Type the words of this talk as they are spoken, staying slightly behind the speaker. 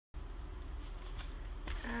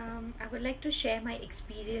I would like to share my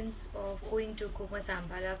experience of going to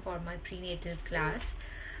Shambhala for my prenatal class.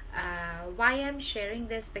 Why I'm sharing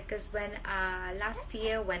this, because when last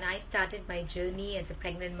year when I started my journey as a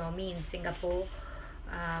pregnant mommy in Singapore,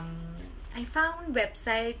 um, I found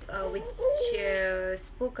website which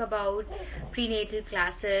spoke about prenatal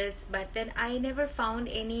classes, but then I never found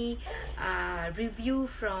any review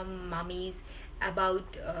from mummies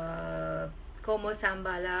about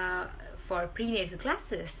Shambhala for prenatal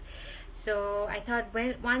classes. So I thought,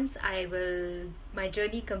 when once my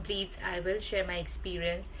journey completes, I will share my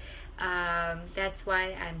experience. That's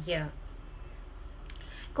why I'm here.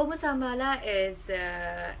 Shambhala is,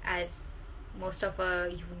 as most of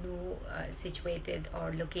you know, situated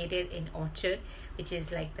or located in Orchard, which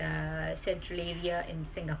is like the central area in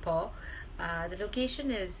Singapore. The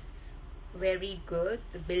location is very good.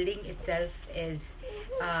 The building itself is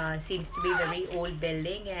seems to be very old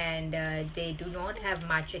building, and they do not have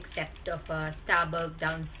much except of a Starbucks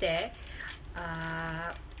downstairs.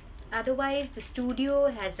 Uh, Otherwise, the studio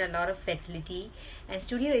has a lot of facility, and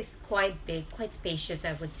studio is quite big, quite spacious,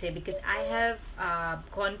 I would say, because I have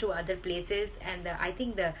gone to other places, and I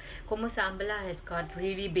think the Como Sambala has got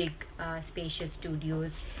really big spacious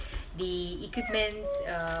studios. The equipments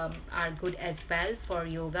are good as well for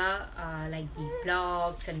yoga, like the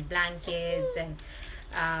blocks and blankets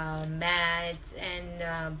and mats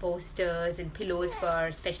and posters and pillows, for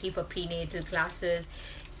especially for prenatal classes.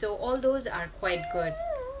 So all those are quite good.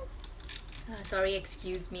 Sorry,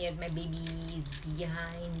 excuse me, as my baby is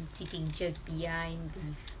behind, sitting just behind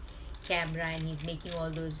the camera, and he's making all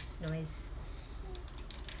those noise.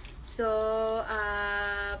 So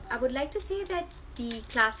I would like to say that the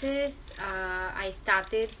classes I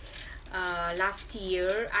started last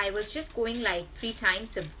year, I was just going like 3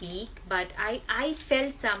 times a week, but I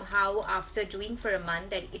felt somehow after doing for a month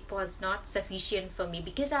that it was not sufficient for me,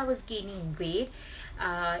 because I was gaining weight.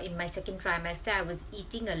 In my second trimester, I was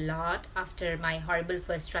eating a lot. After my horrible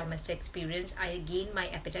first trimester experience, I gained my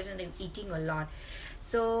appetite and I'm eating a lot.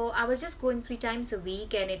 So I was just going 3 times a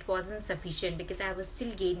week, and it wasn't sufficient because I was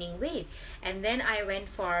still gaining weight. And then I went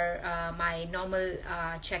for my normal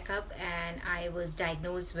checkup, and I was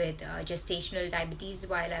diagnosed with gestational diabetes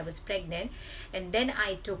while I was pregnant. And then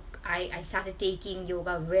I started taking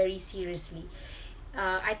yoga very seriously.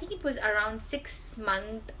 I think it was around 6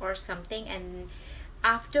 months or something, and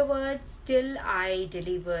afterwards till I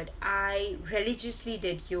delivered, I religiously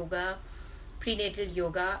did yoga, prenatal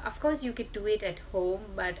yoga. Of course, you could do it at home,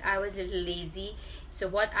 but I was a little lazy. So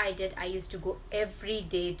what I did, I used to go every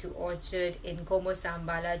day to Orchard in Como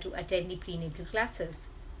Sambala to attend the prenatal classes.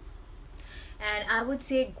 And I would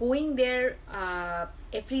say going there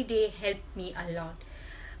every day helped me a lot.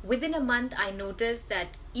 Within a month, I noticed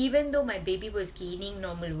that even though my baby was gaining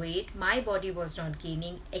normal weight, my body was not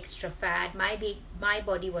gaining extra fat. My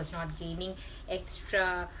body was not gaining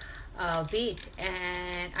extra weight,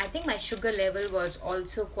 and I think my sugar level was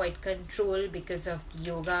also quite controlled because of the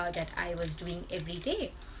yoga that I was doing every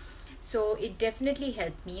day. So it definitely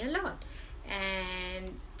helped me a lot.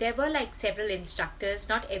 And there were like several instructors.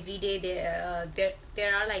 Not every day.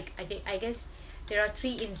 There are like, I guess there are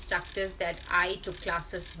 3 instructors that I took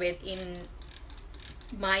classes with in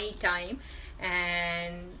my time,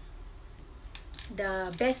 and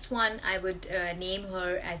the best one, I would name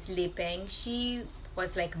her as Lei Peng. She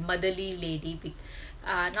was like motherly lady,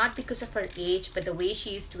 not because of her age, but the way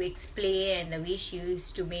she used to explain and the way she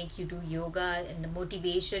used to make you do yoga and the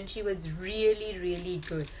motivation. She was really, really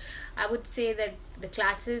good. I would say that the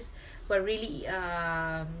classes were really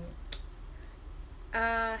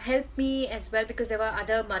helped me as well, because there were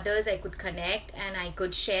other mothers I could connect and I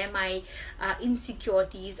could share my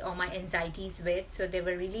insecurities or my anxieties with. So they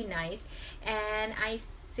were really nice. And I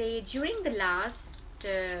say, during the last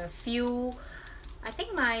few, I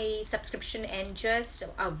think my subscription ended just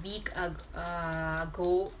a week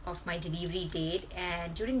ago of my delivery date,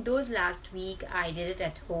 and during those last week I did it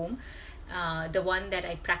at home. The one that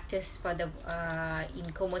I practiced for the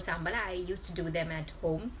in Como Sambala, I used to do them at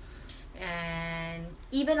home. And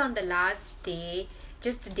even on the last day,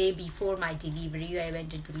 just the day before my delivery, I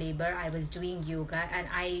went into labor, I was doing yoga, and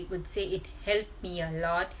I would say it helped me a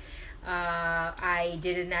lot. I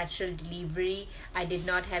did a natural delivery. I did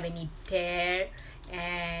not have any tear,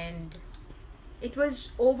 and it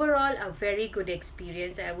was overall a very good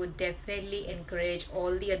experience. I would definitely encourage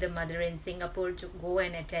all the other mother in Singapore to go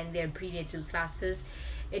and attend their prenatal classes.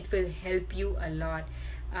 It will help you a lot.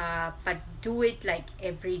 But do it like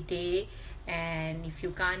every day, and if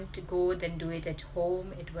you can't go, then do it at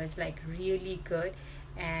home. It was like really good,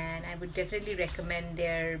 and I would definitely recommend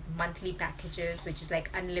their monthly packages, which is like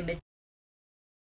unlimited